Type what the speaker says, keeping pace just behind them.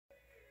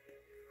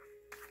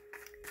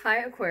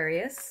Hi,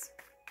 Aquarius.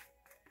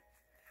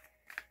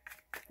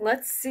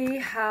 Let's see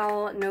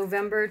how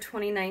November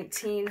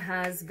 2019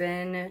 has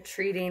been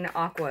treating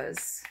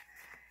Aquas.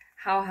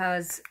 How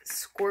has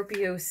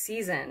Scorpio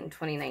season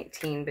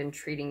 2019 been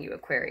treating you,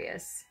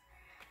 Aquarius?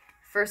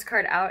 First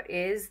card out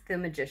is the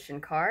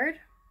Magician card.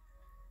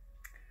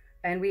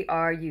 And we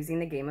are using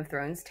the Game of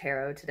Thrones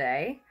Tarot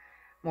today.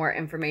 More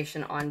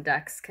information on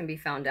decks can be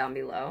found down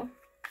below.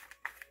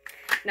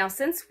 Now,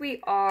 since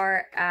we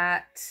are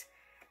at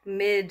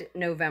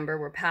mid-November,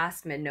 we're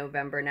past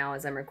mid-November now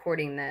as I'm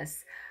recording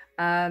this,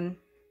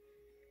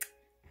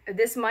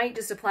 this might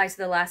just apply to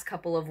the last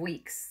couple of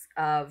weeks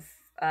of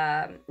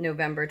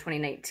November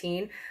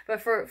 2019, but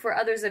for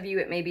others of you,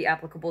 it may be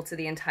applicable to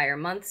the entire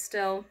month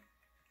still.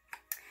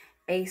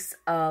 Ace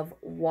of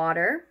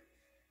Water.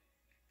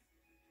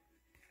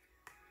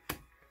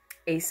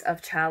 Ace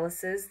of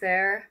Chalices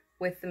there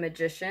with the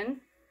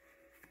Magician.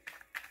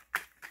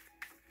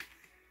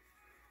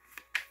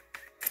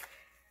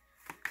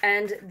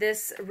 And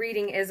this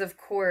reading is, of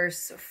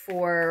course,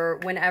 for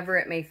whenever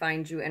it may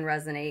find you and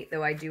resonate,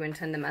 though I do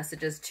intend the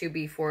messages to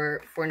be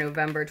for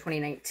November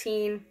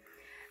 2019.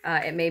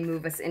 It may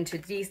move us into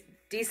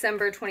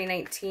December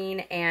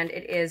 2019, and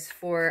it is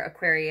for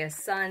Aquarius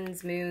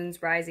suns,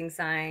 moons, rising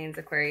signs,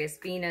 Aquarius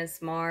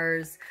Venus,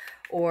 Mars,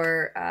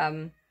 or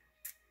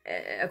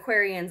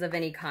Aquarians of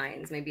any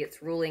kinds. Maybe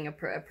it's ruling a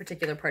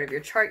particular part of your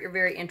chart you're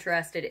very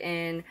interested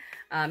in.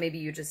 Maybe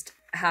you just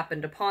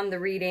happened upon the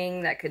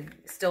reading. That could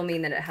still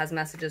mean that it has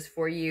messages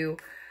for you.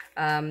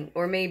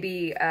 Or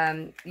maybe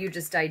you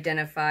just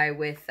identify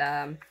with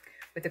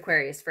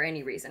Aquarius for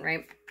any reason,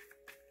 right?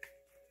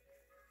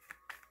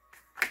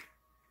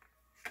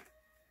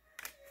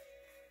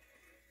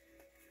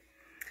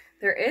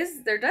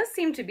 There does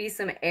seem to be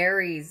some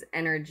Aries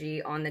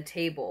energy on the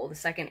table. The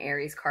second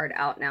Aries card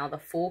out now, the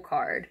Fool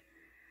card,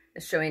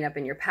 is showing up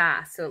in your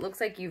past. So it looks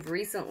like you've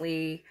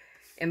recently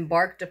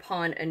embarked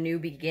upon a new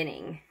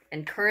beginning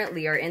and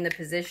currently are in the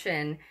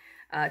position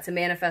to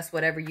manifest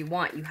whatever you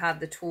want. You have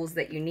the tools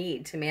that you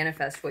need to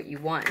manifest what you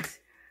want.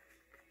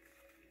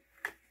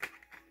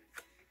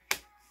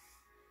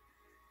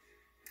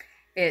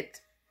 It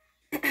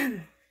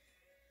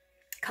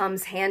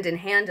comes hand in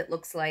hand, it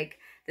looks like,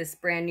 this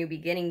brand new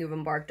beginning you've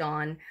embarked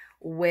on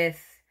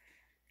with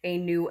a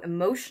new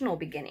emotional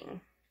beginning.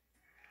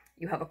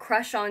 You have a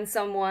crush on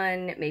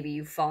someone, maybe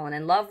you've fallen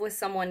in love with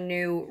someone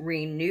new,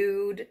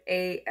 renewed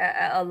a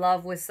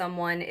love with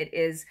someone. It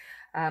is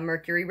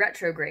Mercury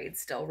retrograde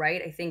still,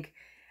 right?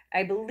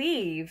 I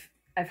believe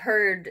I've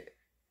heard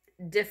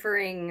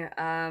differing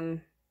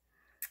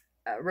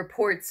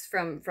reports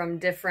from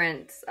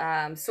different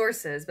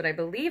sources, but I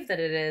believe that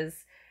it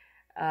is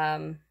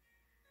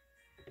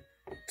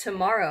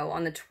tomorrow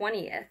on the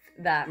 20th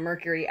that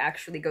Mercury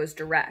actually goes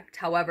direct.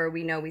 However,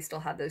 we know we still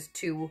have those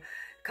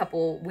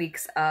couple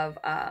weeks of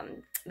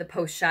the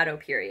post-shadow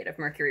period of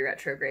Mercury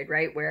retrograde,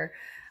 right? Where,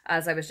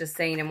 as I was just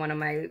saying in one of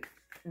my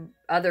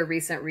other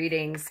recent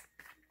readings,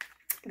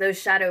 those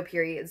shadow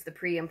periods, the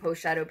pre and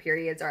post-shadow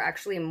periods, are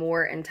actually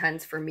more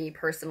intense for me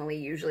personally,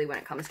 usually when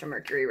it comes to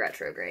Mercury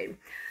retrograde.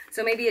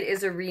 So maybe it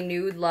is a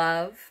renewed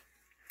love.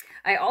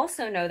 I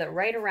also know that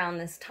right around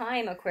this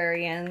time,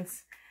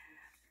 Aquarians,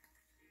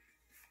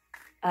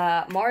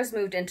 Mars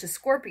moved into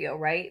Scorpio,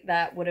 right?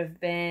 That would have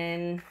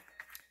been,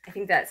 I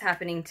think that's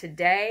happening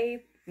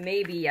today,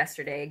 maybe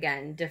yesterday.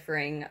 Again,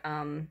 differing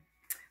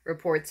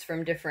reports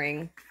from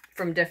different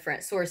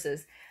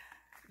sources.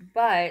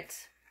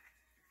 But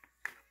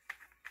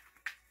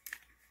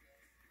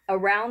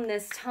around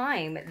this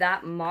time,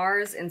 that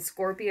Mars in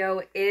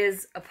Scorpio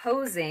is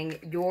opposing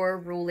your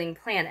ruling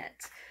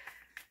planet,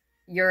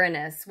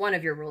 Uranus, one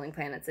of your ruling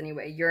planets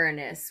anyway,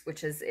 Uranus,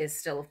 which is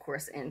still, of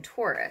course, in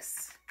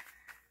Taurus.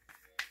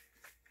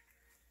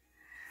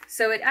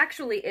 So it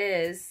actually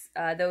is,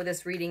 though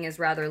this reading is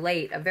rather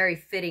late, a very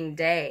fitting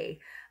day,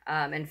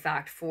 in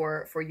fact,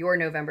 for your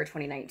November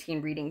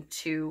 2019 reading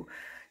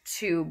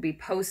to be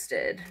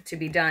posted, to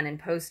be done and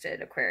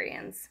posted,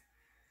 Aquarians.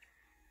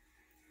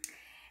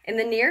 In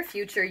the near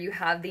future, you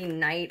have the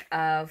Knight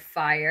of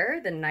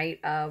Fire, the Knight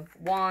of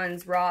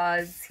Wands,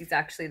 Rods. He's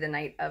actually the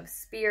Knight of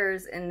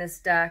Spears in this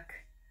deck.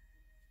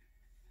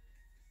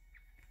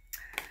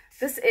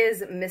 This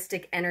is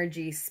mystic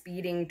energy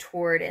speeding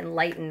toward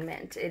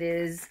enlightenment. It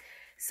is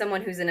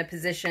someone who's in a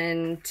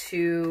position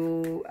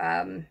to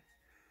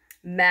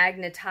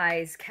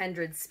magnetize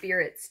kindred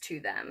spirits to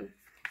them,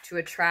 to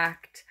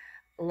attract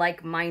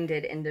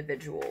like-minded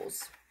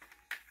individuals.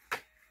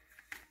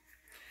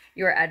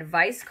 Your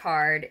advice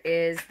card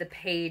is the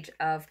Page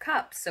of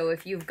Cups. So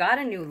if you've got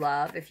a new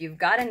love, if you've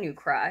got a new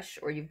crush,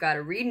 or you've got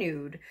a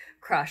renewed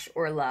crush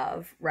or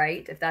love,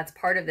 right? If that's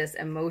part of this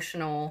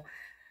emotional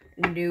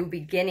new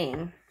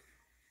beginning,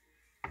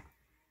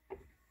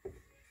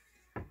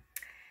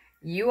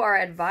 you are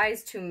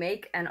advised to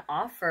make an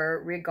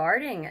offer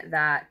regarding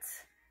that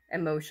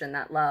emotion,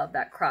 that love,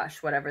 that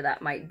crush, whatever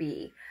that might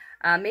be.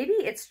 Maybe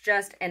it's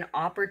just an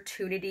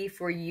opportunity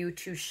for you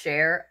to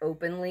share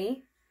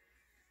openly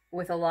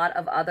with a lot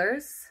of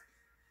others.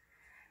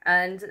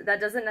 And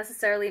that doesn't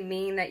necessarily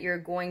mean that you're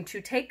going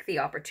to take the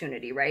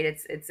opportunity, right?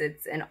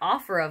 It's an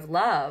offer of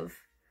love,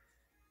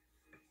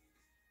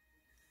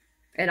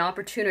 an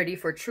opportunity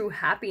for true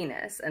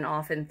happiness, and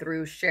often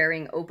through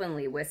sharing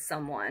openly with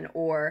someone,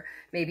 or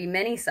maybe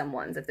many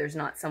someones, if there's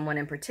not someone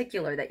in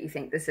particular that you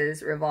think this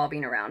is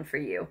revolving around for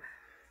you.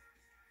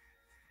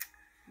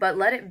 But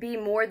let it be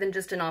more than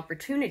just an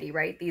opportunity,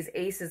 right? These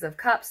aces of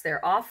cups,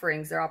 they're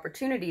offerings, they're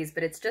opportunities,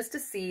 but it's just a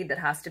seed that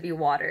has to be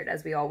watered,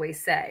 as we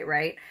always say,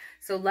 right?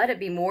 So let it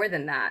be more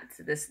than that.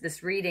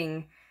 This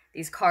reading,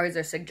 these cards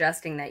are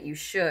suggesting that you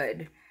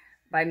should,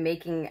 by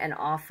making an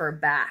offer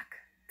back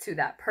to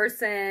that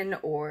person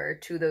or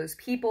to those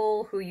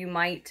people who you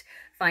might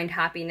find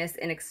happiness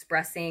in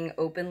expressing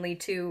openly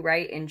to,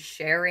 right? In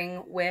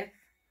sharing with.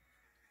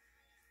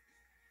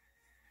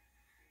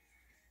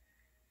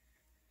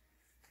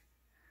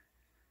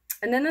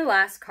 And then the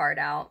last card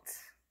out,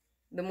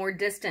 the more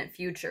distant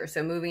future.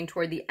 So moving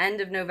toward the end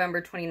of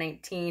November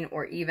 2019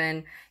 or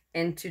even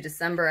into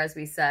December, as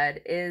we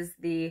said, is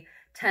the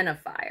Ten of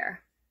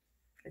Fire.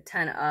 The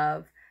Ten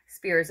of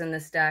Spears in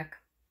this deck.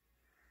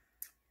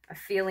 A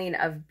feeling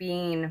of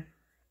being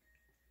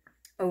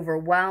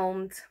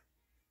overwhelmed,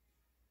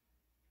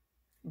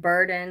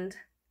 burdened,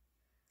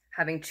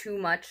 having too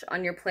much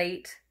on your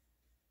plate.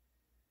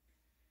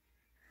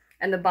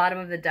 And the bottom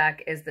of the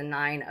deck is the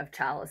Nine of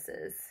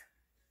Chalices,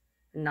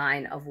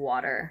 Nine of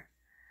Water.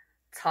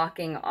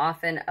 Talking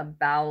often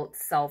about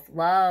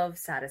self-love,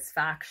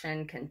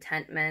 satisfaction,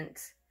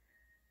 contentment.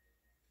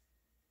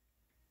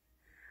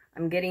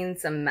 I'm getting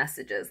some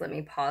messages. Let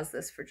me pause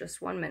this for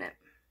just 1 minute.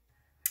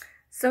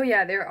 So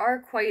yeah, there are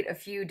quite a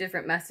few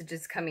different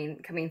messages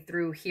coming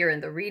through here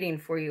in the reading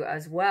for you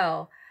as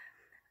well.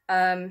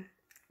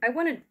 I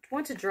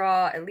want to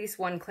draw at least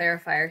one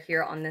clarifier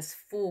here on this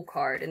Fool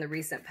card in the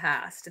recent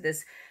past.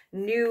 This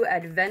new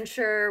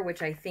adventure,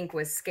 which I think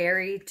was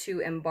scary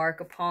to embark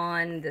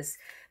upon, this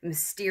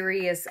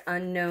mysterious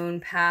unknown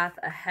path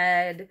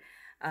ahead,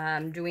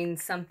 doing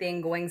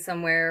something, going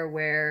somewhere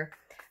where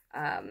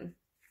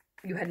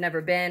you had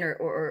never been,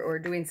 or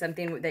doing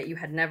something that you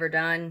had never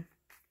done.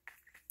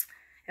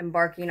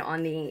 Embarking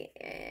on the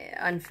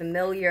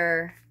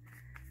unfamiliar,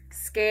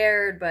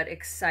 scared but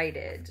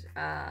excited,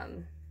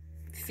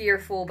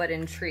 fearful but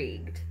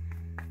intrigued,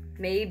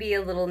 maybe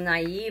a little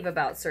naive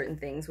about certain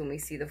things when we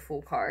see the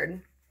Fool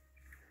card.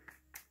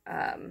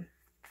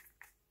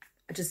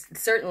 Just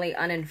certainly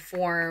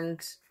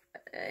uninformed,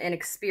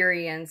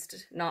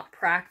 inexperienced, not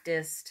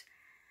practiced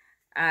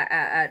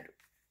at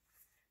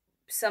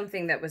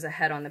something that was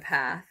ahead on the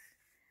path.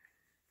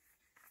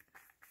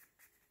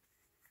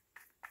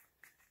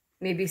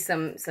 Maybe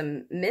some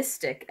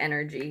mystic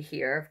energy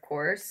here, of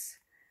course,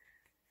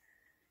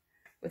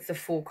 with the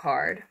Fool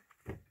card.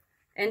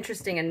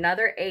 Interesting,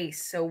 another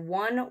ace. So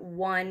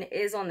 1-1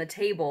 is on the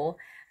table.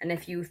 And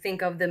if you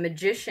think of the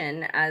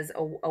Magician as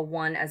a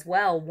 1 as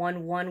well,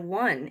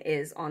 1-1-1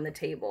 is on the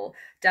table.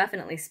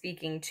 Definitely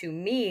speaking to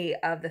me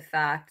of the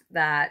fact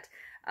that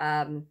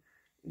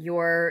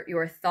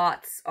your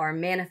thoughts are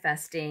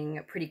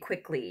manifesting pretty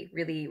quickly,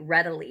 really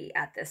readily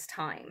at this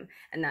time.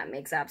 And that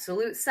makes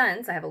absolute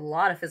sense. I have a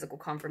lot of physical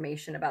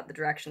confirmation about the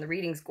direction the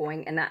reading's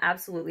going, and that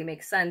absolutely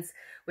makes sense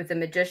with the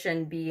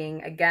Magician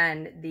being,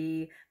 again,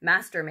 the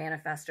master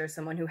manifester,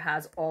 someone who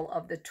has all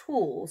of the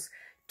tools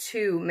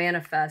to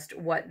manifest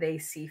what they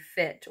see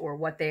fit or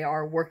what they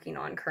are working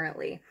on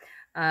currently.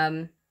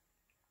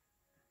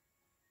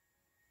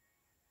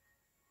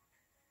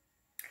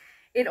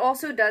 It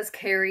also does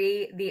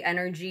carry the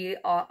energy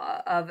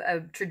of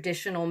a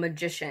traditional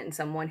magician,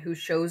 someone who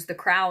shows the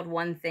crowd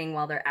one thing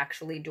while they're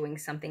actually doing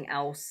something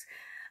else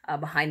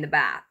behind their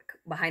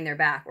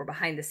back, or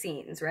behind the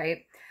scenes,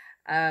 right?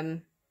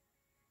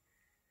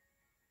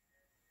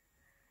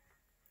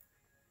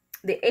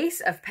 The Ace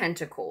of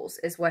Pentacles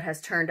is what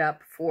has turned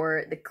up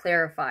for the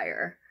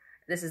clarifier.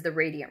 This is the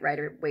Radiant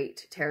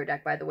Rider-Waite tarot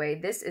deck, by the way.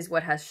 This is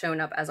what has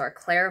shown up as our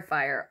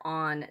clarifier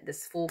on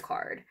this Fool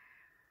card.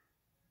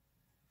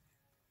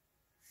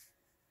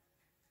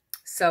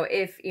 So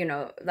if, you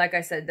know, like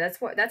I said, that's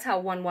how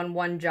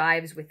 1-1-1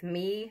 jives with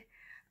me.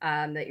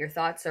 That your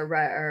thoughts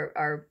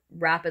are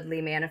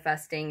rapidly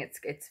manifesting.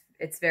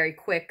 It's very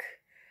quick.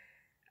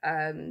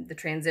 The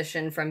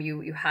transition from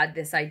you had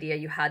this idea,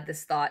 you had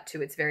this thought,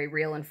 to it's very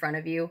real in front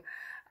of you.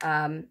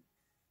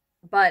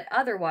 But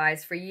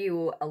otherwise, for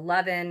you,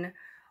 11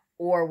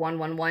 or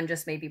 1-1-1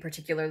 just may be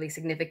particularly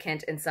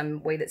significant in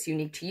some way that's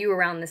unique to you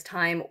around this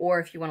time. Or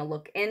if you want to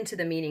look into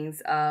the meanings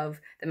of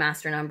the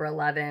master number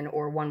 11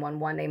 or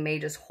 1-1-1, they may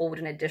just hold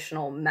an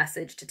additional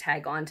message to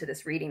tag on to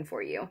this reading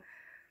for you.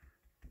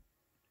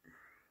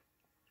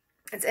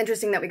 It's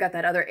interesting that we got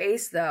that other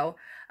ace, though.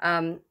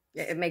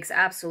 It makes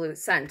absolute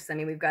sense. I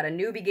mean, we've got a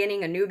new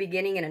beginning, and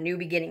a new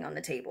beginning on the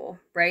table,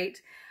 right?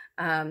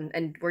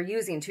 And we're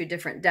using two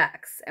different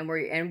decks, and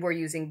we're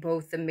using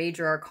both the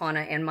major arcana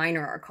and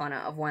minor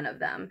arcana of one of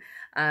them.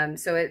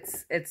 So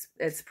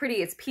it's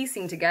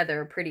piecing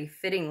together pretty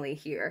fittingly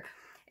here.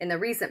 In the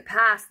recent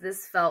past,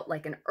 this felt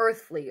like an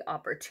earthly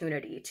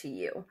opportunity to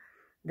you.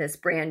 this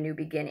brand new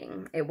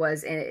beginning. It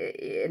was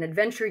an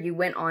adventure you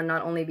went on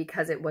not only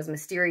because it was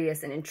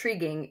mysterious and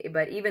intriguing,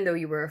 but even though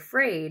you were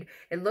afraid,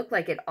 it looked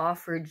like it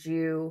offered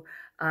you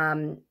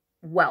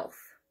wealth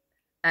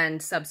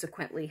and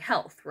subsequently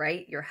health,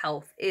 right? Your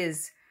health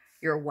is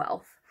your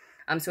wealth.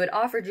 So it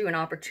offered you an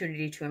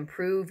opportunity to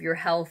improve your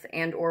health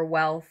and or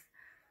wealth.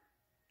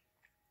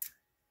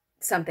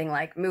 Something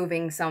like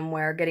moving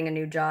somewhere, getting a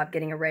new job,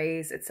 getting a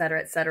raise,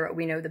 etc., etc.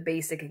 We know the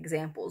basic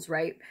examples,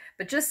 right?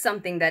 But just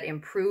something that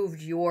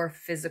improved your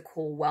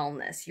physical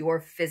wellness,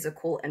 your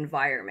physical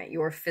environment,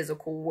 your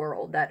physical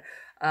world, that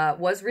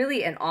was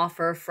really an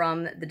offer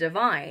from the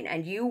divine,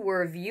 and you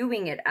were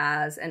viewing it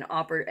as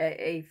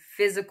a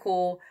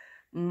physical,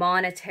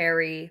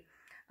 monetary,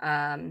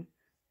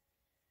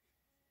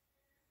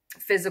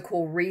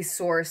 physical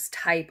resource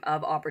type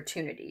of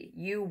opportunity.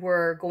 You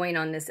were going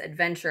on this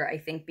adventure, I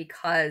think,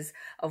 because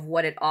of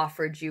what it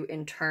offered you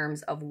in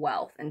terms of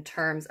wealth, in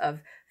terms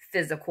of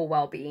physical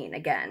well-being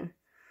again.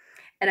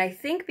 And I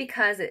think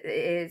because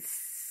it's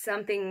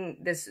something,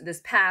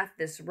 this path,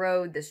 this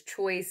road, this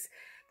choice,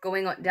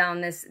 going down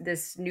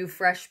this new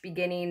fresh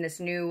beginning, this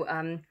new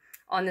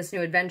on this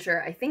new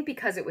adventure, I think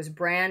because it was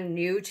brand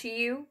new to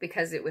you,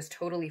 because it was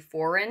totally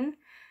foreign,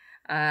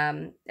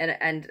 and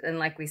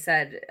like we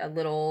said, a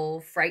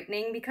little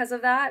frightening because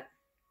of that.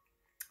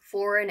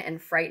 Foreign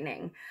and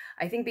frightening.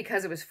 I think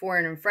because it was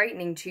foreign and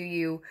frightening to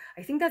you,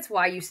 I think that's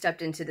why you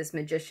stepped into this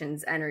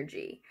magician's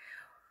energy.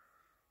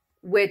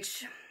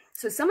 Which,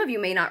 so some of you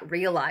may not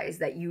realize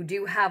that you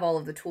do have all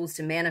of the tools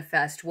to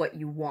manifest what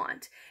you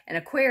want. And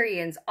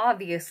Aquarians,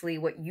 obviously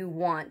what you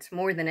want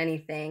more than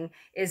anything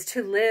is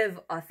to live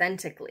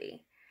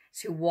authentically,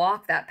 to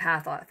walk that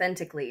path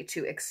authentically,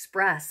 to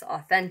express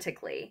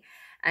authentically.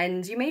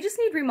 And you may just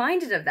need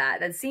reminded of that.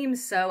 That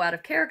seems so out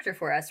of character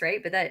for us,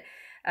 right? But that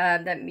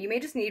you may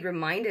just need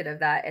reminded of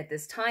that at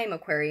this time,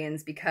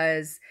 Aquarians,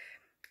 because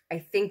I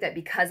think that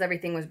because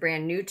everything was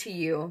brand new to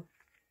you,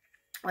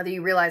 whether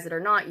you realize it or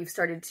not, you've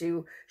started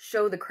to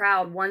show the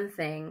crowd one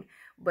thing,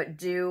 but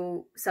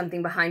do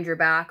something behind your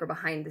back or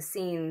behind the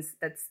scenes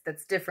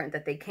that's different,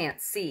 that they can't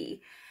see.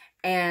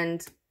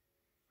 And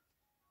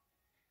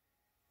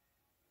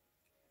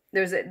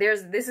this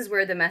is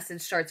where the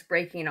message starts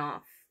breaking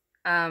off.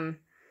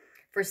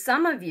 For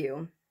some of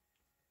you,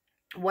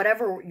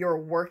 whatever you're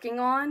working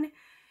on,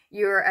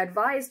 you're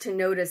advised to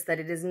notice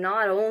that it is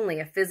not only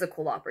a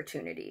physical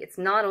opportunity. It's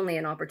not only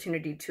an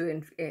opportunity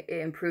to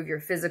improve your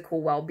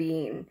physical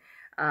well-being,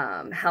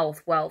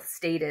 health, wealth,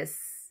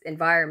 status,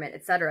 environment,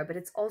 etc., but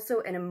it's also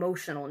an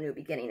emotional new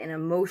beginning, an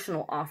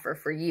emotional offer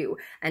for you.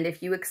 And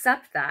if you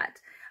accept that,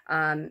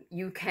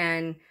 you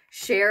can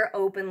share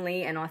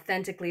openly and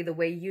authentically the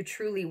way you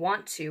truly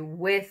want to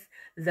with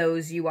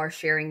those you are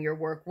sharing your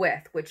work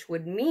with, which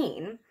would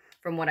mean,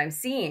 from what I'm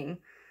seeing,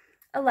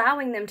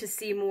 allowing them to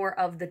see more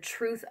of the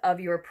truth of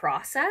your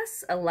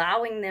process,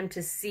 allowing them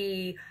to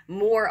see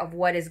more of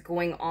what is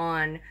going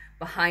on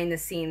behind the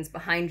scenes,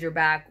 behind your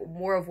back,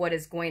 more of what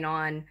is going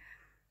on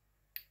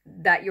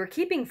that you're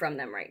keeping from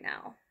them right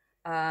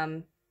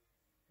now.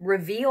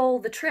 Reveal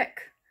the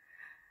trick.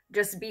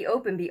 Just be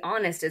open, be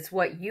honest. It's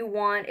what you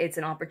want. It's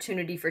an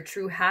opportunity for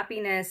true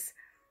happiness.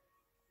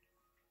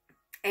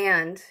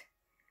 And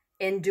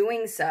in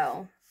doing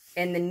so,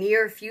 in the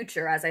near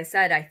future, as I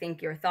said, I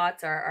think your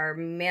thoughts are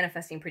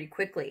manifesting pretty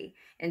quickly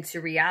into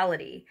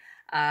reality.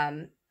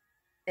 In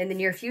the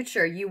near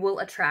future, you will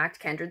attract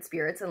kindred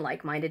spirits and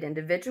like-minded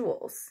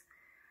individuals.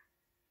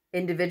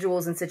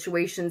 Individuals and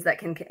situations that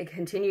can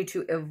continue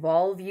to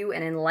evolve you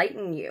and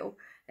enlighten you.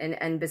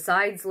 And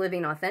besides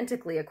living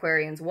authentically,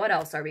 Aquarians, what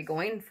else are we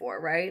going for,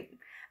 right?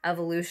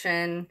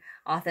 Evolution,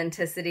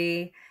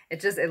 authenticity.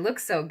 It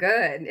looks so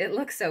good. It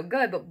looks so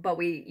good, but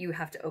you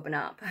have to open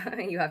up.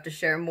 You have to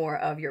share more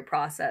of your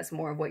process,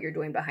 more of what you're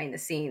doing behind the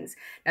scenes.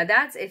 Now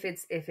that's if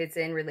it's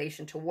in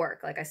relation to work.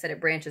 Like I said, it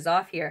branches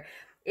off here.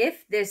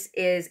 If this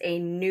is a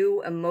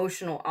new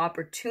emotional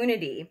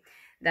opportunity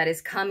that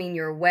is coming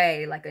your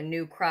way, like a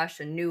new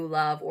crush, a new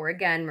love, or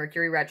again,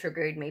 Mercury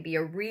retrograde, maybe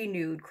a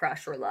renewed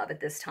crush or love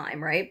at this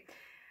time, right?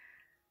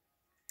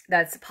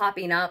 That's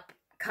popping up,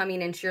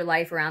 coming into your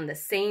life around the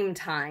same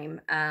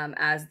time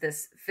as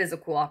this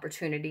physical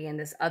opportunity and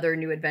this other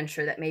new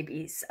adventure that may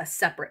be a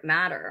separate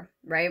matter,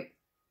 right?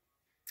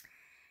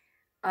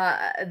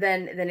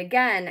 Then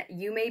again,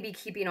 you may be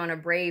keeping on a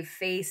brave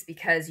face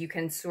because you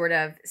can sort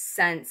of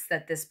sense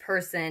that this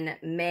person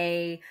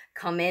may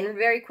come in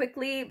very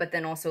quickly, but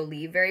then also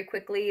leave very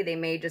quickly. They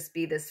may just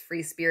be this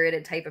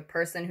free-spirited type of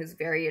person who's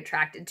very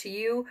attracted to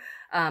you,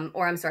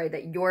 or I'm sorry,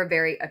 that you're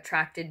very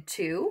attracted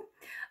to.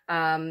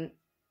 And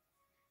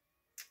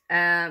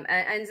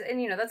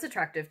you know, that's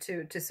attractive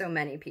to so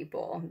many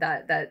people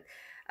that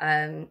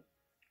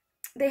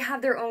they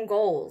have their own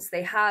goals.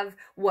 They have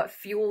what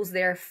fuels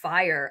their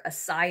fire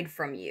aside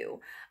from you,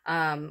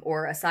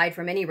 or aside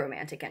from any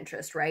romantic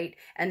interest, right?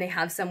 And they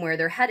have somewhere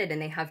they're headed and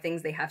they have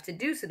things they have to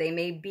do. So they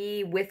may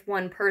be with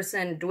one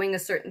person doing a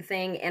certain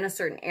thing in a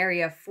certain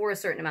area for a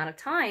certain amount of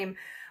time,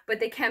 but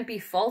they can't be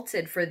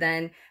faulted for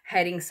then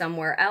heading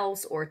somewhere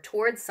else or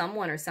towards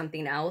someone or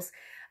something else.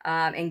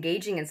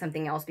 engaging in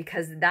something else,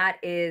 because that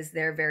is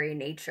their very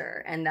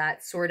nature. And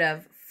that sort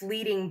of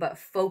fleeting but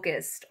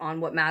focused on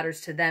what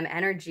matters to them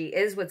energy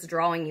is what's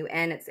drawing you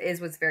in. It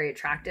is what's very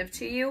attractive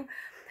to you.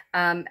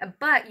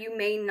 But you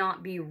may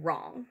not be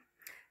wrong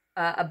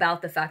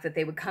about the fact that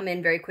they would come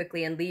in very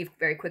quickly and leave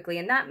very quickly.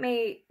 And that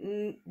may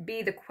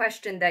be the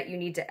question that you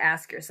need to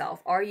ask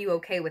yourself. Are you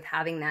okay with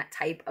having that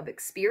type of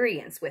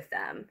experience with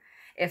them?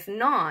 If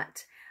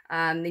not,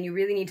 then you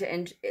really need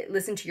to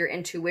listen to your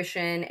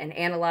intuition and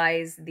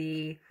analyze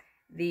the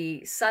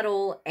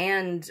subtle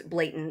and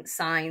blatant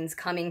signs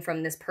coming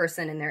from this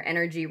person and their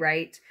energy,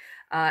 right?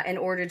 In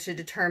order to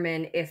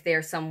determine if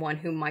they're someone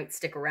who might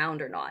stick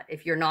around or not.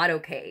 If you're not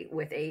okay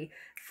with a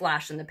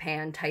flash in the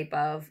pan type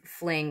of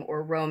fling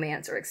or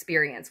romance or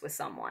experience with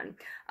someone.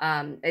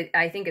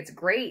 I think it's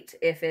great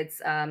if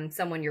it's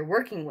someone you're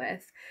working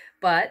with,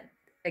 but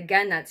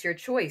again, that's your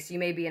choice. You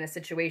may be in a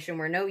situation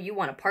where, no, you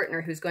want a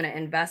partner who's going to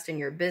invest in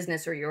your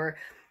business or your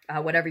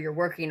whatever you're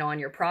working on,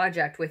 your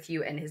project with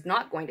you, and is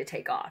not going to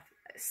take off.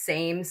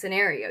 Same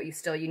scenario.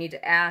 You need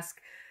to ask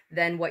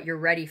then what you're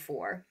ready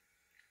for.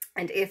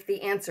 And if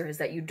the answer is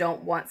that you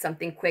don't want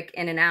something quick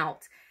in and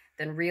out,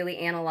 then really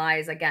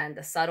analyze, again,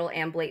 the subtle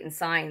and blatant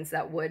signs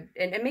that would,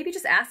 and maybe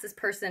just ask this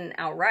person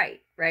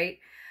outright, right?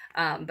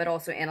 But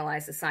also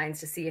analyze the signs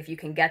to see if you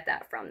can get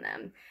that from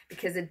them.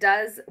 Because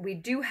we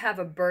do have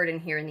a burden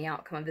here in the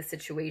outcome of the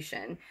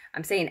situation.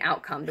 I'm saying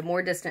outcome, the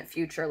more distant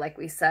future, like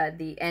we said,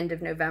 the end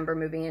of November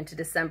moving into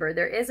December,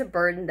 there is a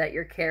burden that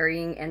you're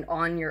carrying and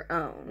on your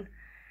own.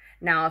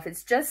 Now, if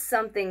it's just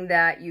something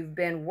that you've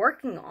been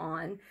working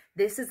on,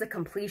 this is the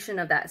completion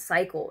of that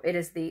cycle. It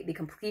is the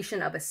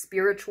completion of a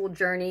spiritual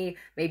journey,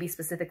 maybe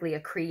specifically a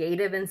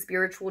creative and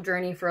spiritual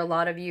journey for a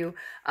lot of you,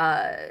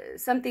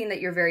 something that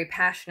you're very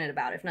passionate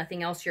about, if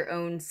nothing else, your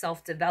own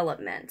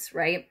self-development,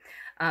 right?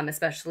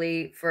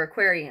 Especially for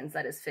Aquarians,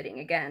 that is fitting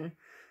again.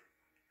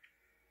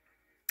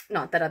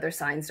 Not that other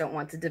signs don't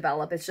want to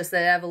develop, it's just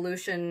that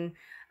evolution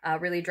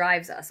really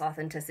drives us.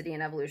 Authenticity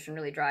and evolution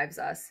really drives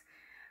us.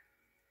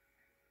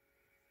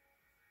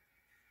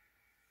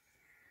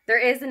 There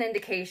is an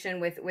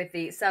indication with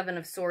the Seven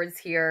of Swords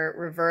here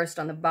reversed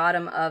on the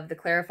bottom of the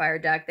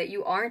clarifier deck that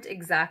you aren't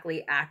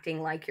exactly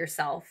acting like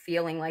yourself,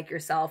 feeling like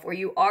yourself, or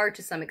you are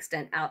to some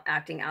extent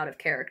acting out of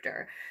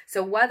character.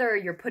 So whether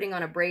you're putting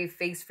on a brave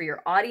face for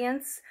your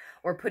audience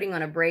or putting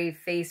on a brave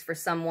face for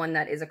someone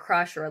that is a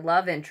crush or a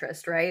love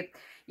interest, right?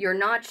 You're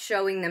not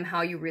showing them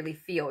how you really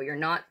feel. You're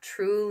not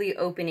truly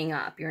opening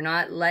up. You're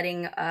not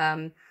letting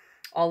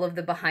all of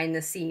the behind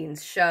the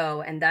scenes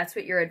show, and that's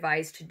what you're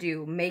advised to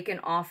do. Make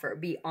an offer,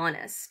 be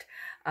honest,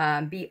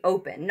 be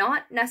open,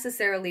 not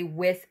necessarily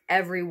with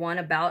everyone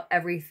about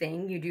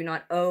everything. You do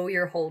not owe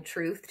your whole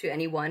truth to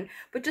anyone,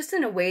 but just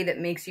in a way that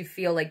makes you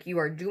feel like you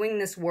are doing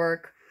this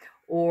work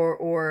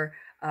or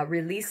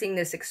releasing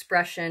this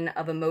expression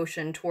of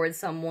emotion towards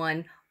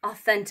someone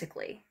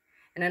authentically,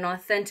 in an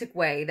authentic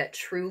way that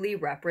truly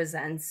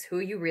represents who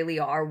you really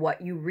are,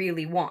 what you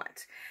really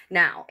want.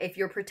 Now, if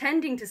you're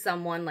pretending to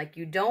someone like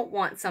you don't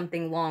want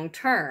something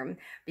long-term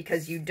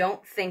because you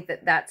don't think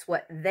that that's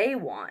what they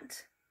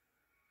want,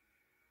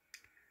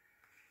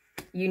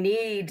 you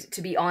need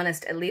to be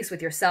honest, at least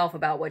with yourself,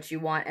 about what you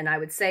want. And I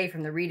would say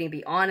from the reading,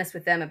 be honest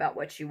with them about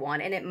what you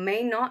want. And it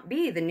may not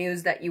be the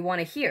news that you want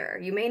to hear.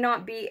 You may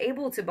not be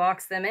able to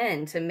box them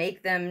in, to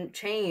make them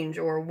change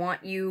or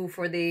want you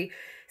for the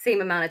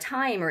same amount of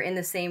time or in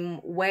the same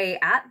way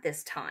at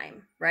this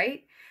time,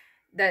 right?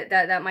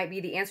 That might be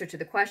the answer to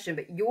the question,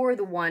 but you're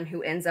the one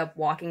who ends up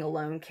walking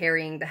alone,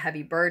 carrying the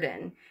heavy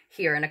burden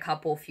here in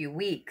a few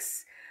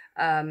weeks.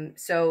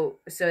 So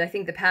I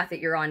think the path that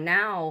you're on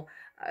now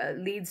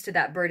leads to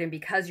that burden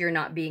because you're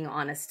not being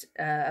honest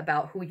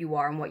about who you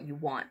are and what you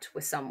want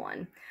with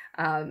someone.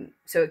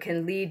 So it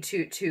can lead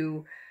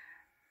to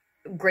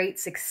great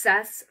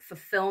success,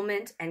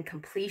 fulfillment, and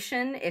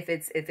completion if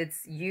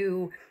it's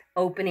you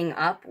opening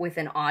up with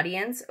an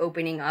audience,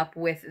 opening up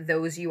with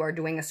those you are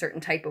doing a certain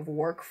type of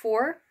work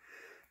for.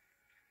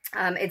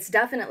 It's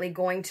definitely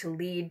going to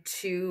lead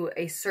to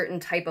a certain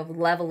type of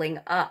leveling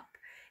up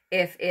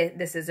if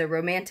this is a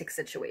romantic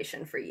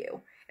situation for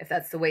you, if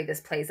that's the way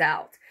this plays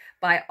out.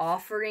 By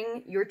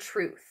offering your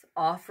truth,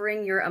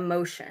 offering your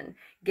emotion,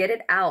 get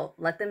it out,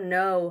 let them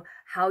know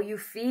how you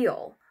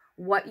feel,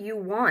 what you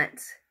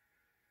want,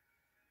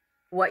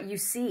 what you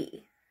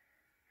see.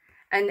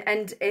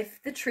 And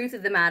if the truth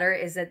of the matter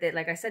is that,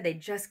 like I said, they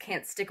just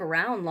can't stick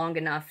around long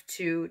enough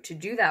to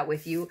do that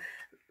with you,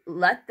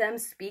 let them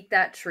speak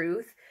that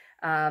truth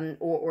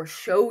or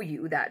show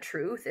you that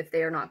truth if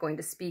they are not going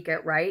to speak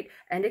it right,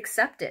 and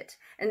accept it.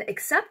 And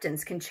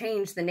acceptance can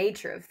change the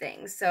nature of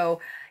things. So,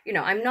 you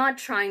know, I'm not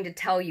trying to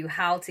tell you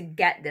how to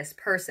get this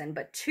person,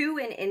 but to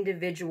an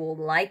individual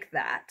like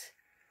that,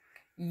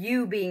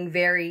 you being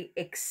very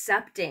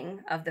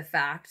accepting of the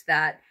fact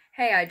that,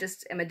 hey, I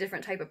just am a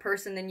different type of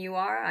person than you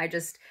are. I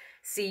just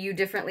see you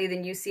differently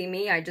than you see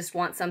me. I just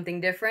want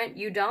something different.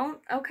 You don't?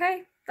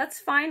 Okay, that's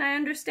fine. I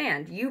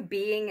understand. You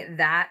being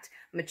that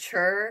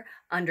mature,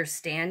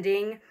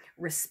 understanding,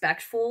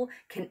 respectful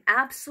can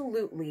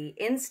absolutely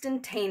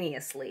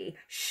instantaneously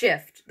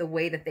shift the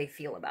way that they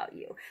feel about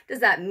you. Does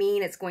that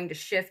mean it's going to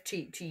shift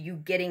to you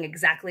getting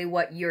exactly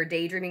what you're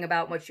daydreaming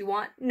about, what you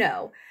want?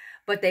 No.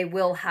 But they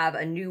will have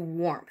a new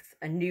warmth,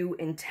 a new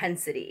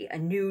intensity, a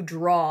new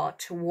draw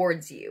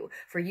towards you,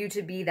 for you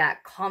to be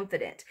that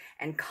confident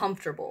and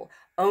comfortable,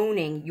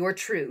 owning your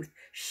truth,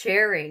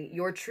 sharing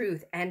your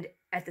truth, and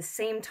at the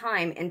same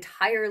time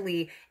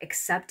entirely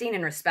accepting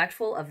and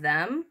respectful of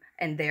them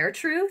and their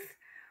truth.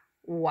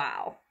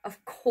 Wow.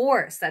 Of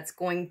course, that's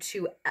going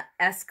to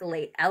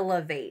escalate,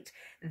 elevate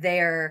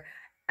their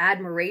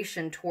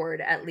admiration toward,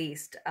 at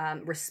least,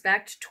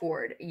 respect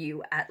toward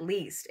you, at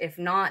least, if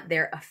not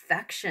their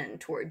affection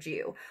towards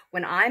you.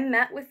 When I'm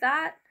met with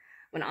that,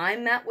 when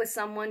I'm met with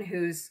someone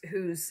who's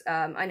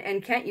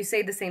and can't you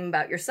say the same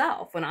about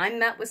yourself? When I'm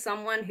met with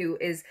someone who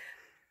is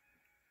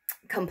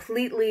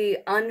completely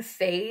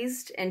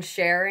unfazed in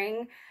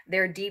sharing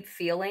their deep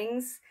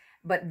feelings,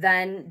 but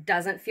then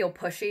doesn't feel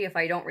pushy if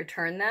I don't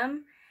return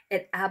them,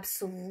 it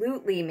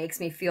absolutely makes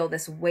me feel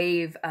this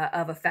wave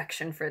of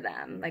affection for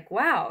them. Like,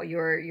 wow,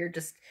 you're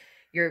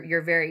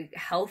very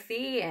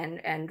healthy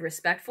and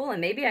respectful,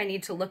 and maybe I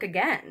need to look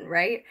again,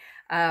 right?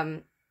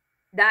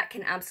 That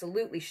can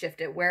absolutely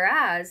shift it.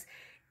 Whereas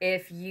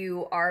if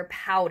you are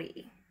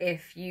pouty,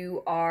 if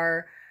you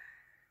are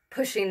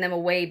pushing them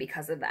away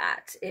because of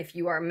that, if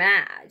you are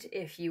mad,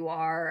 if you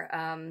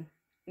are,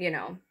 you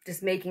know,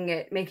 just making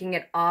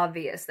it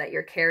obvious that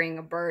you're carrying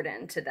a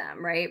burden to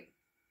them, right?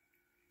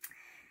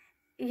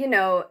 You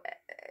know,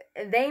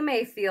 they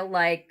may feel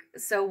like,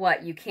 so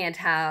what, you can't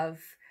have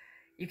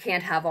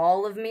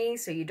all of me,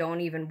 so you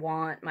don't even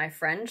want my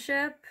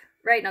friendship,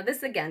 right? Now,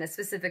 this again is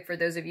specific for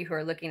those of you who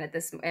are looking at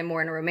this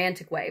more in a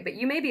romantic way, but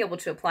you may be able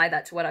to apply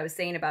that to what I was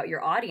saying about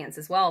your audience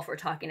as well, if we're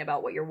talking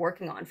about what you're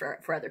working on for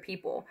other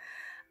people.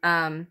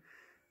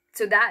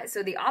 So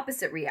the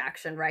opposite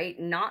reaction, right?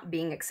 Not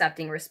being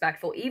accepting,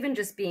 respectful, even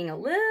just being a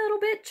little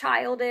bit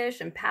childish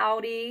and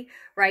pouty,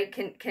 right?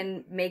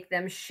 Can make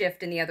them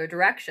shift in the other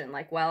direction.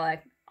 Like, well,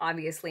 I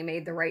obviously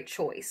made the right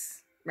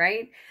choice,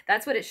 right?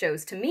 That's what it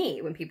shows to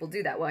me when people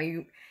do that. Well,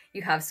 you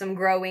have some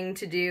growing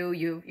to do.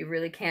 You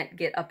really can't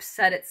get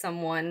upset at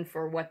someone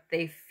for what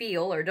they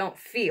feel or don't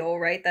feel,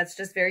 right? That's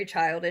just very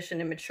childish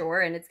and immature,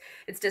 and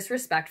it's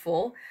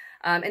disrespectful.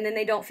 And then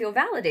they don't feel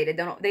validated.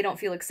 They don't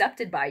feel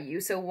accepted by you.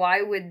 So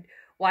why would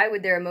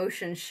their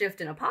emotions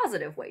shift in a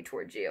positive way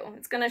towards you?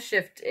 It's going to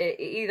shift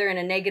either in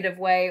a negative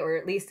way, or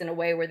at least in a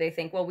way where they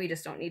think, well, we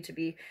just don't need to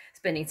be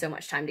spending so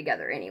much time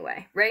together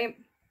anyway, right?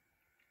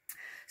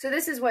 So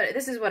this is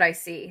what I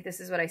see. This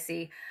is what I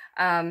see.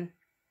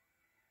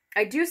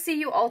 I do see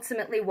you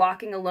ultimately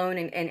walking alone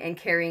and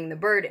carrying the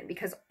burden,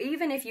 because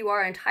even if you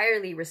are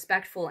entirely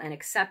respectful and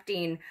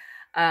accepting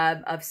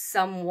of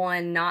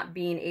someone not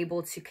being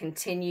able to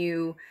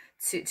continue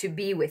to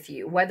be with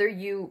you, whether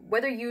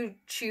you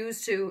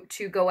choose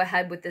to go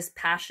ahead with this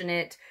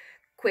passionate,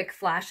 quick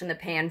flash in the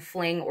pan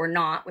fling or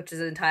not, which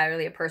is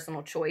entirely a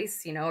personal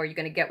choice. You know, are you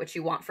going to get what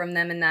you want from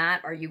them in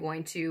that? Are you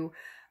going to,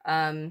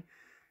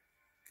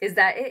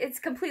 it's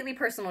completely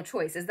personal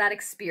choice. Is that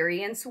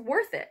experience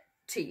worth it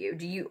to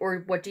you?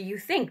 Or what do you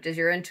think? Does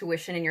your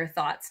intuition and your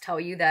thoughts tell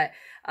you that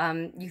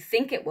you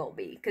think it will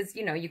be? Because,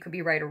 you know, you could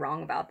be right or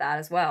wrong about that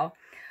as well.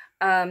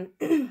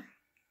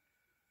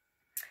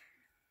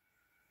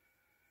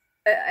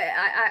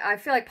 I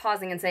feel like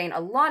pausing and saying a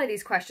lot of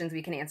these questions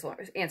we can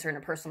answer in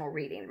a personal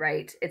reading,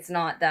 right? It's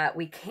not that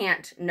we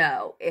can't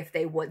know if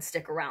they would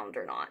stick around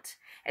or not.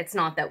 It's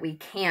not that we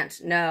can't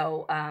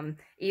know,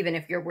 even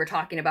if we're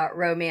talking about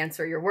romance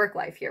or your work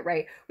life here,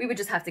 right? We would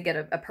just have to get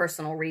a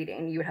personal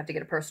reading. You would have to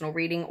get a personal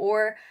reading,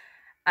 or,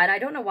 and I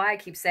don't know why I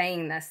keep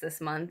saying this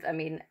month. I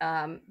mean,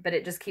 but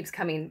it just keeps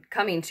coming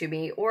to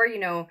me. Or, you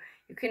know,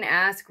 you can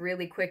ask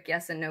really quick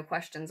yes and no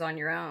questions on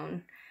your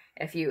own.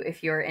 If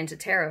you're into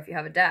tarot, if you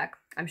have a deck,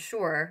 I'm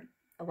sure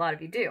a lot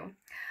of you do.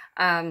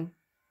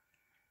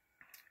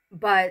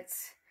 But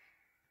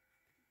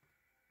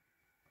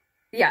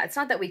yeah, it's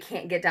not that we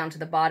can't get down to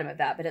the bottom of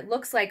that, but it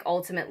looks like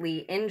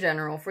ultimately, in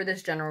general, for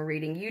this general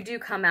reading, you do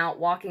come out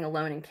walking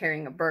alone and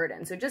carrying a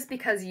burden. So just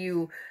because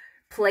you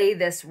play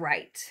this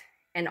right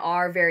and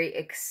are very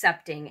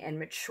accepting and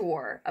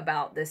mature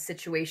about this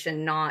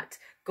situation not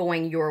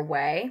going your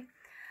way,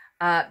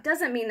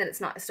 doesn't mean that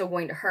it's not still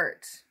going to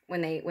hurt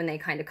when they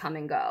kind of come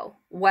and go,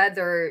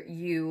 whether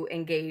you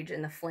engage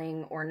in the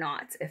fling or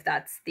not, if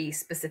that's the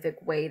specific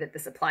way that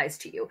this applies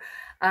to you.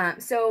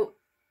 So,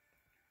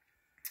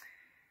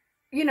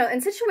 you know,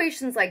 in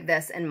situations like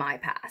this in my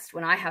past,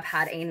 when I have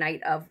had a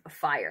night of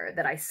fire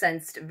that I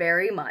sensed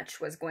very much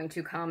was going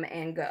to come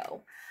and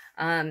go,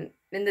 and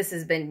this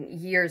has been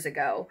years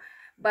ago,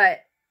 but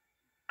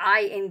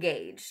I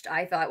engaged.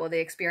 I thought, well, the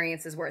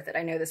experience is worth it.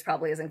 I know this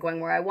probably isn't going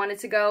where I want it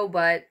to go,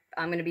 but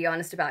I'm going to be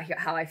honest about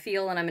how I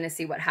feel, and I'm going to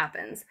see what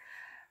happens.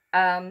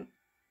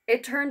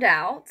 It turned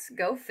out,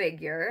 go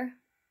figure,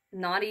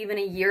 not even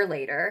a year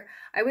later,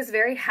 I was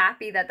very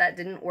happy that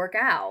didn't work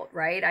out,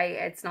 right?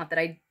 It's not that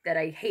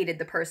I hated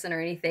the person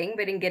or anything,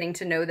 but in getting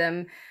to know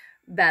them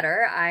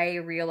better, I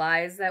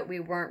realized that we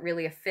weren't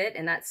really a fit,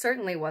 and that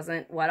certainly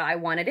wasn't what I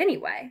wanted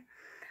anyway.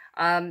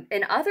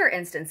 In other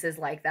instances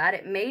like that,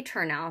 it may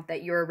turn out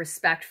that you're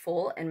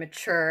respectful and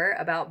mature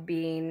about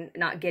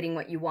not getting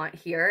what you want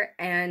here,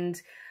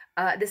 and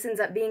this ends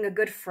up being a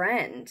good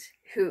friend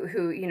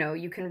who you know,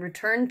 you can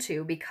return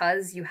to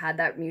because you had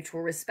that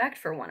mutual respect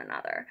for one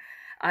another.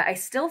 I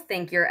still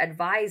think you're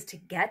advised to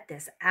get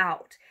this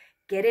out.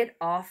 Get it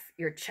off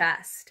your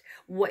chest.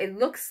 What it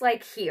looks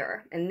like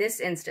here, in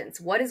this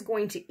instance, what is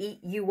going to eat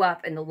you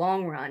up in the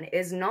long run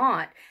is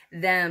not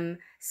them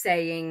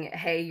saying,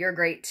 hey, you're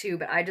great too,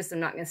 but I just am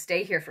not going to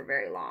stay here for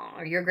very long.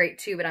 Or you're great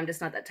too, but I'm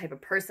just not that type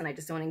of person. I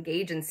just don't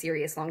engage in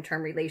serious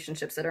long-term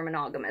relationships that are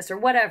monogamous, or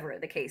whatever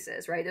the case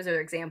is, right? Those are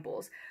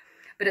examples.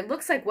 But it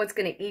looks like what's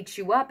going to eat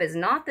you up is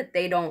not that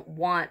they don't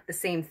want the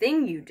same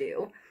thing you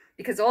do,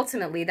 because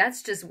ultimately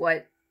that's just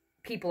what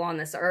people on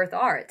this earth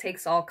are. It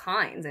takes all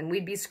kinds, and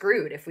we'd be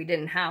screwed if we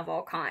didn't have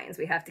all kinds.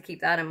 We have to keep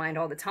that in mind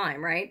all the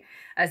time, right?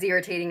 As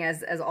irritating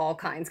as all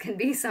kinds can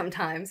be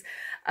sometimes.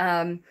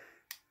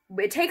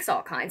 It takes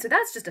all kinds. So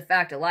that's just a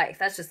fact of life.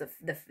 That's just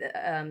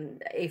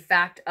a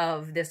fact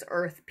of this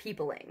earth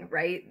peopling,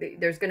 right?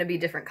 There's going to be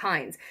different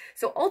kinds.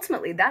 So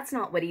ultimately, that's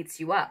not what eats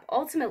you up.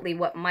 Ultimately,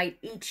 what might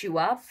eat you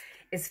up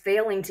is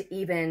failing to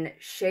even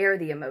share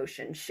the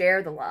emotion,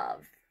 share the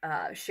love,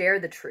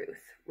 share the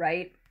truth,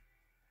 right?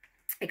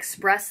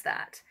 Express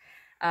that.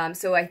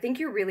 So I think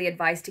you're really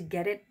advised to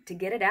get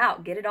it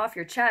out, get it off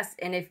your chest.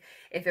 And if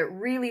it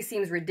really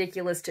seems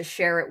ridiculous to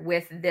share it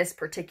with this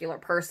particular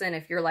person,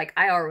 if you're like,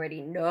 I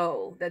already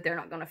know that they're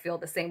not going to feel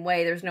the same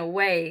way, there's no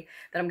way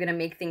that I'm going to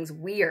make things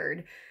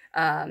weird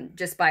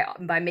just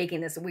by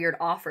making this weird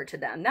offer to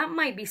them. That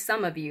might be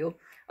some of you.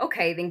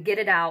 Okay, then get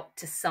it out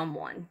to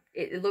someone.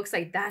 It looks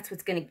like that's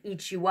what's going to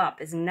eat you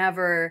up, is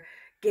never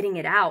getting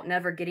it out,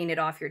 never getting it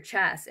off your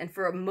chest. And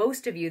for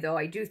most of you, though,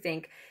 I do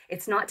think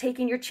it's not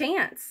taking your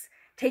chance.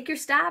 Take your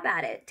stab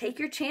at it. Take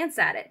your chance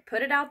at it.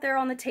 Put it out there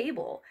on the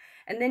table.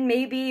 And then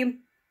maybe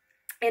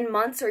in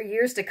months or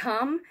years to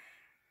come,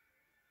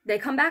 they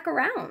come back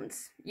around.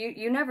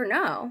 You never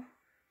know.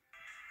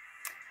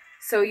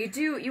 So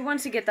you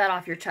want to get that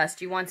off your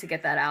chest. You want to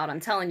get that out. I'm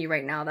telling you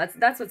right now,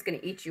 that's what's going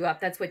to eat you up.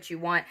 That's what you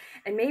want.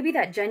 And maybe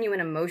that genuine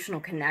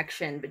emotional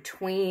connection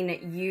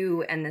between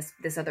you and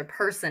this other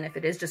person, if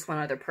it is just one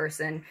other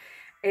person,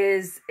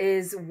 is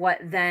what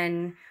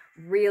then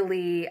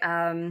really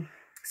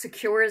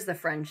secures the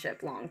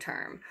friendship long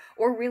term,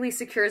 or really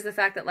secures the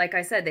fact that, like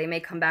I said, they may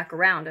come back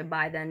around, and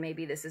by then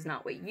maybe this is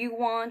not what you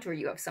want, or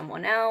you have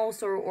someone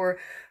else, or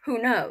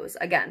who knows.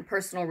 Again,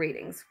 personal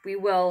readings.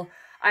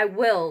 I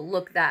will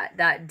look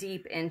that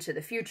deep into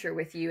the future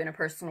with you in a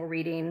personal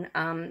reading,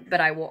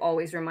 but I will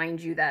always remind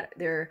you that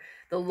the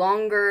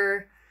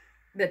longer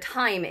the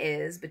time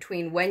is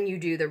between when you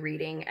do the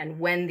reading and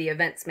when the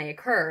events may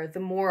occur, the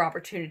more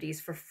opportunities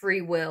for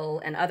free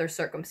will and other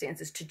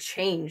circumstances to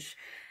change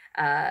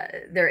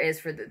there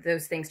is for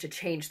those things to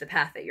change the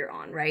path that you're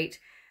on, right?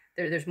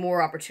 There's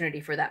more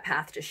opportunity for that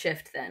path to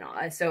shift then.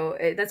 So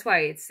that's why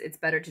it's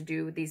better to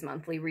do these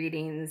monthly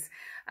readings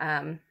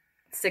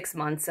 6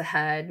 months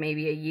ahead,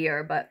 maybe a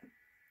year, but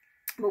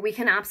we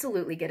can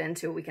absolutely get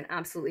into it. We can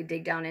absolutely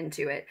dig down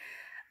into it.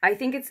 I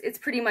think it's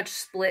pretty much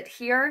split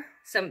here.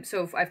 So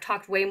I've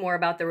talked way more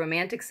about the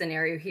romantic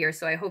scenario here,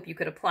 so I hope you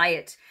could apply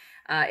it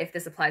if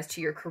this applies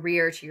to your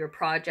career, to your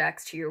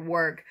projects, to your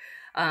work.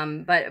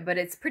 But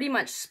it's pretty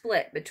much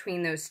split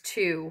between those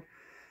two.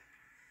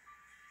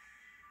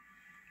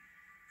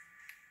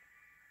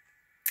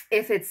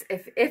 If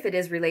it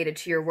is related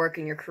to your work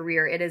and your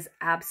career, it is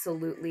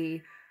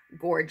absolutely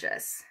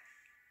gorgeous.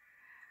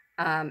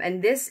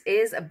 And this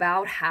is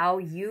about how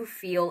you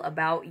feel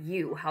about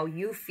you, how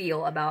you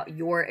feel about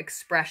your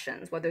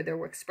expressions, whether there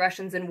were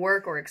expressions in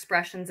work or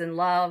expressions in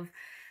love.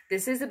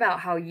 This is about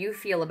how you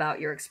feel about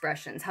your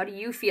expressions. How do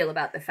you feel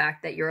about the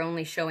fact that you're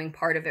only showing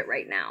part of it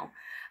right now?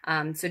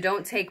 So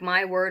don't take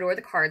my word or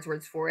the card's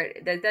words for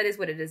it. That is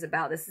what it is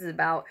about. This is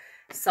about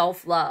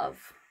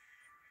self-love,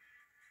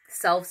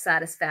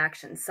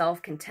 self-satisfaction,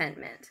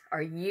 self-contentment.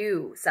 Are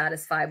you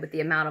satisfied with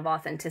the amount of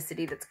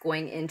authenticity that's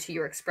going into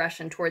your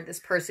expression toward this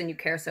person you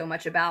care so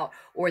much about,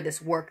 or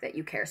this work that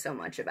you care so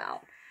much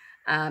about?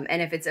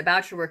 And if it's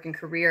about your work and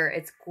career,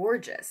 it's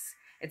gorgeous.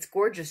 It's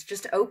gorgeous.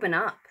 Just open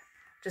up.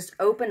 Just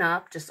open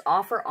up. Just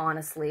offer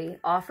honestly.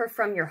 Offer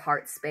from your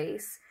heart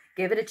space.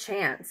 Give it a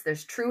chance.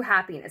 There's true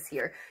happiness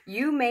here.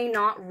 You may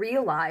not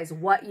realize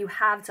what you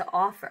have to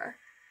offer.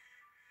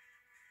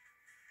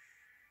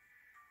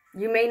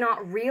 You may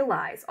not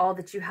realize all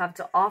that you have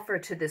to offer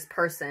to this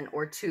person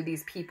or to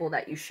these people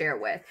that you share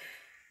with.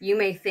 You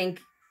may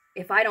think,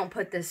 if I don't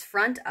put this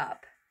front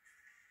up,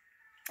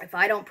 if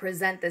I don't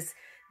present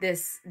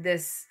this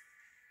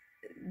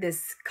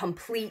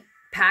complete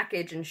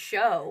package and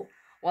show,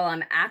 while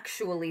I'm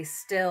actually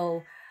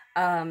still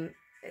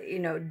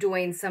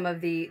doing some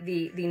of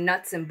the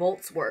nuts and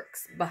bolts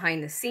works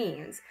behind the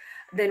scenes,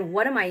 then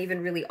what am I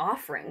even really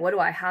offering? What do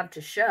I have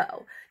to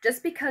show?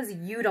 Just because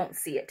you don't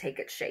see it take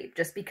its shape,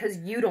 just because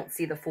you don't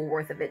see the full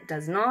worth of it,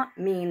 does not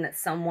mean that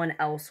someone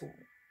else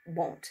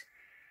won't.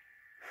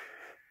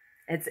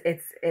 It's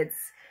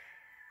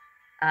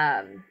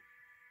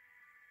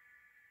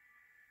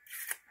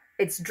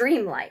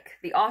dreamlike.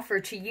 The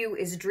offer to you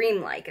is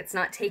dreamlike. It's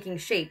not taking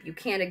shape. You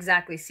can't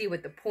exactly see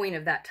what the point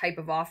of that type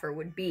of offer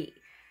would be.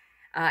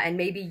 And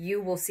maybe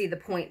you will see the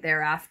point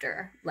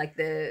thereafter. Like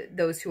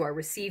those who are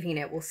receiving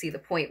it will see the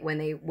point when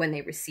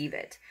they receive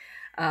it.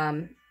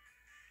 I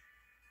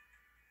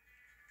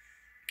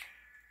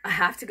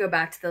have to go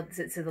back to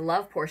the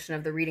love portion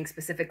of the reading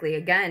specifically.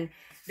 Again,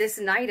 this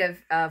Knight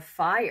of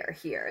Fire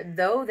here,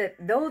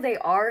 though they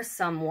are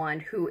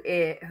someone who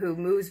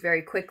moves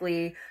very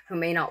quickly, who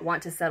may not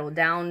want to settle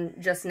down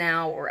just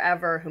now or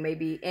ever, who may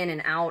be in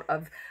and out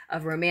of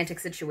romantic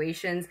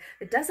situations,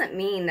 it doesn't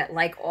mean that,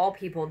 like all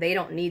people, they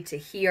don't need to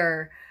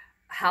hear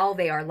how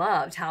they are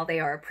loved, how they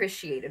are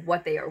appreciated,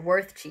 what they are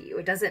worth to you.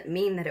 It doesn't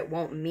mean that it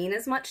won't mean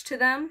as much to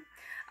them.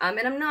 And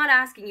I'm not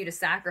asking you to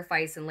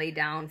sacrifice and lay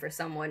down for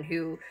someone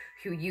who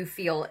you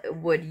feel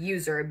would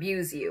use or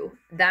abuse you.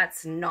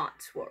 That's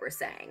not what we're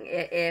saying.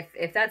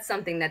 If that's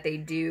something that they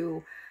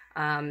do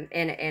in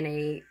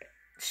a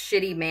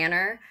shitty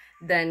manner,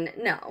 then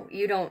no,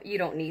 you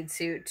don't need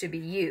to be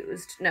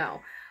used.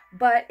 No.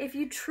 But if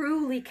you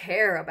truly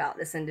care about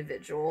this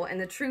individual,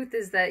 and the truth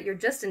is that you're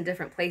just in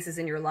different places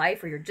in your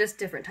life, or you're just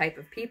different type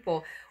of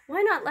people,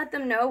 why not let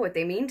them know what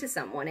they mean to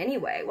someone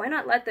anyway? Why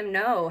not let them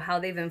know how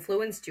they've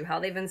influenced you, how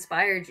they've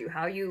inspired you,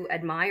 how you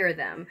admire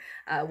them,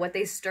 what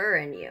they stir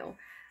in you?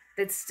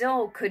 That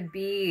still could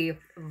be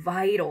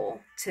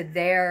vital to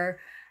their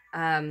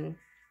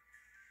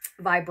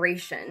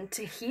vibration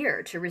to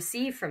hear, to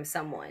receive from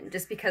someone,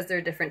 just because they're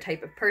a different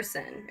type of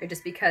person, or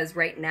just because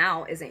right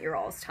now isn't your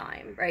all's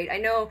time, right? I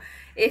know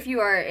if you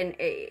are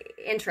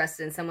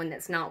interested in someone,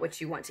 that's not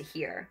what you want to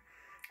hear.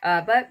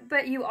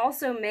 But you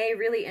also may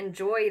really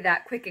enjoy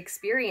that quick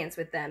experience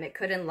with them. It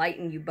could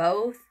enlighten you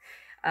both.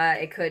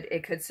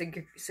 It could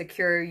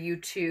secure you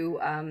to,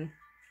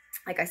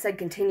 like I said,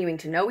 continuing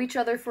to know each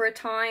other for a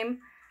time.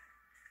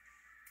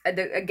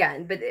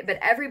 Again, but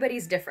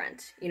everybody's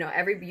different. You know,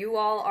 you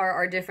all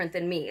are different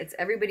than me.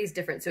 Everybody's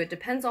different. So it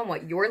depends on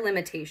what your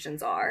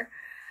limitations are,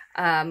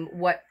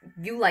 what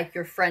you like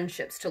your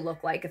friendships to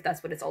look like, if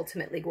that's what it's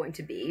ultimately going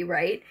to be,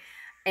 right?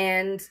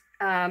 And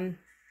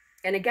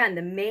again,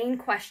 the main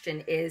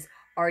question is,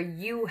 are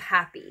you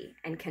happy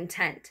and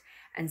content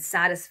and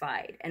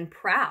satisfied and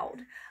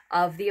proud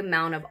of the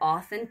amount of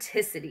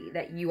authenticity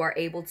that you are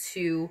able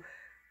to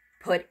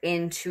put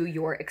into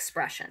your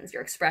expressions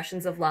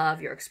of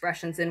love, your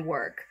expressions in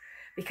work?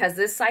 Because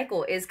this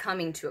cycle is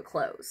coming to a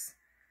close.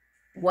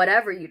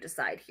 Whatever you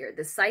decide here,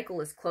 this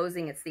cycle is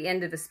closing. It's the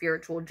end of a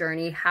spiritual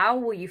journey. How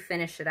will you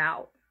finish it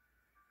out?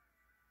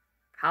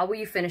 How will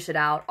you finish it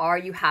out? Are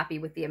you happy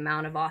with the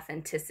amount of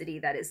authenticity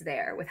that is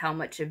there, with how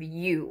much of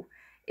you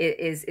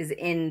is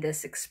in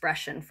this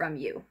expression from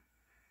you?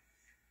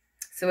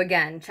 So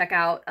again, check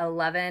out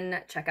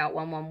 11, check out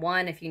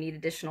 111 if you need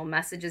additional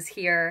messages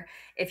here.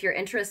 If you're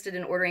interested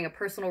in ordering a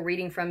personal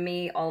reading from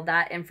me, all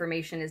that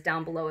information is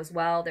down below as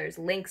well. There's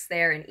links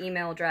there, an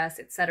email address,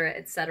 etc.,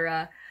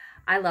 etc.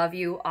 I love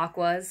you,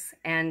 Aquas,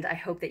 and I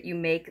hope that you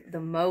make the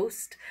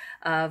most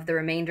of the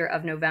remainder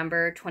of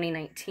November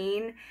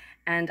 2019.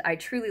 And I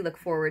truly look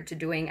forward to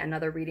doing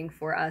another reading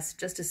for us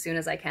just as soon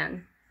as I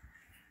can.